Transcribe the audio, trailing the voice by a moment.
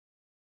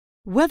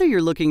Whether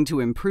you're looking to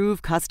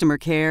improve customer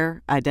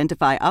care,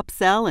 identify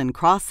upsell and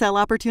cross-sell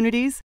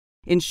opportunities,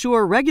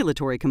 ensure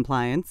regulatory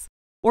compliance,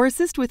 or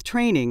assist with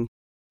training,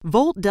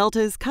 Volt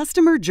Delta's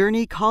Customer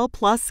Journey Call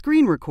Plus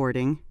screen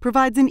recording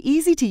provides an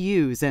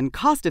easy-to-use and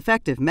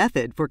cost-effective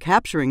method for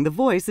capturing the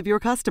voice of your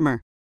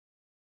customer.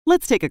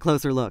 Let's take a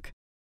closer look.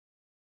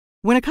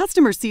 When a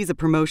customer sees a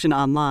promotion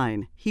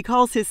online, he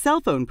calls his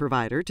cell phone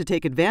provider to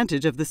take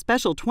advantage of the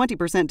special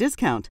 20%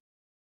 discount.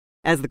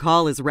 As the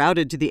call is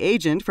routed to the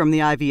agent from the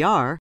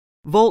IVR,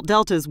 Volt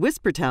Delta's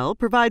WhisperTel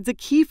provides a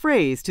key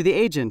phrase to the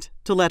agent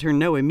to let her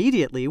know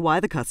immediately why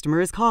the customer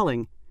is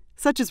calling,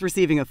 such as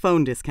receiving a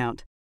phone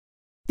discount.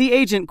 The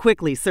agent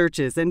quickly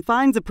searches and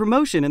finds a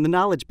promotion in the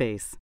knowledge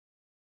base.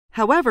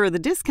 However, the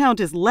discount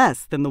is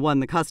less than the one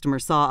the customer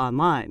saw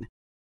online.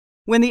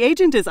 When the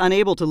agent is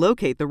unable to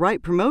locate the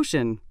right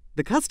promotion,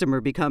 the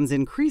customer becomes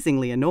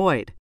increasingly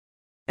annoyed.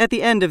 At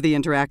the end of the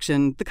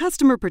interaction, the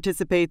customer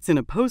participates in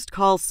a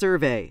post-call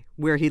survey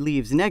where he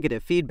leaves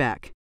negative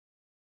feedback.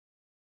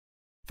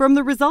 From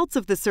the results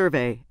of the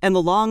survey and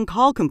the long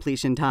call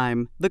completion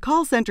time, the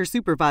call center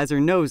supervisor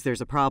knows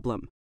there's a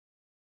problem.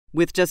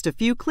 With just a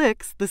few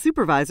clicks, the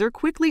supervisor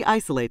quickly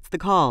isolates the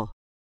call.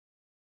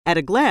 At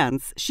a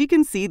glance, she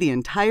can see the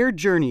entire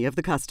journey of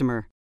the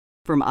customer,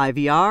 from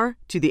IVR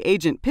to the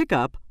agent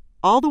pickup,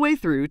 all the way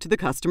through to the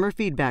customer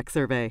feedback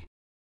survey.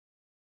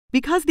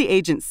 Because the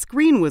agent's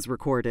screen was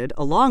recorded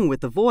along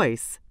with the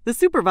voice, the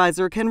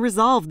supervisor can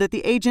resolve that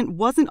the agent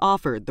wasn't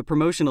offered the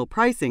promotional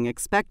pricing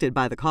expected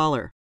by the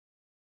caller.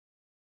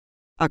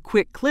 A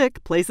quick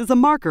click places a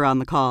marker on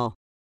the call.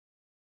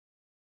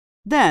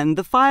 Then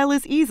the file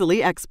is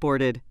easily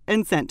exported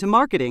and sent to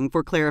marketing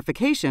for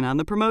clarification on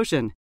the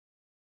promotion.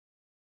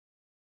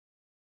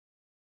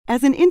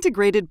 As an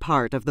integrated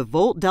part of the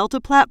Volt Delta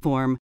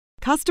platform,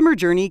 Customer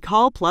Journey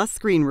Call Plus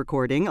screen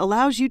recording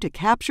allows you to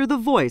capture the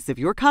voice of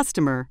your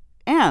customer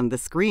and the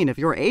screen of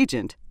your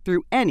agent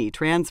through any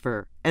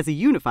transfer as a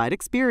unified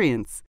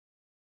experience.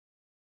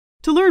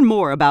 To learn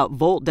more about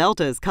Volt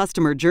Delta's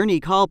Customer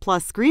Journey Call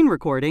Plus screen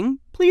recording,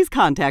 please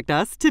contact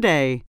us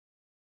today.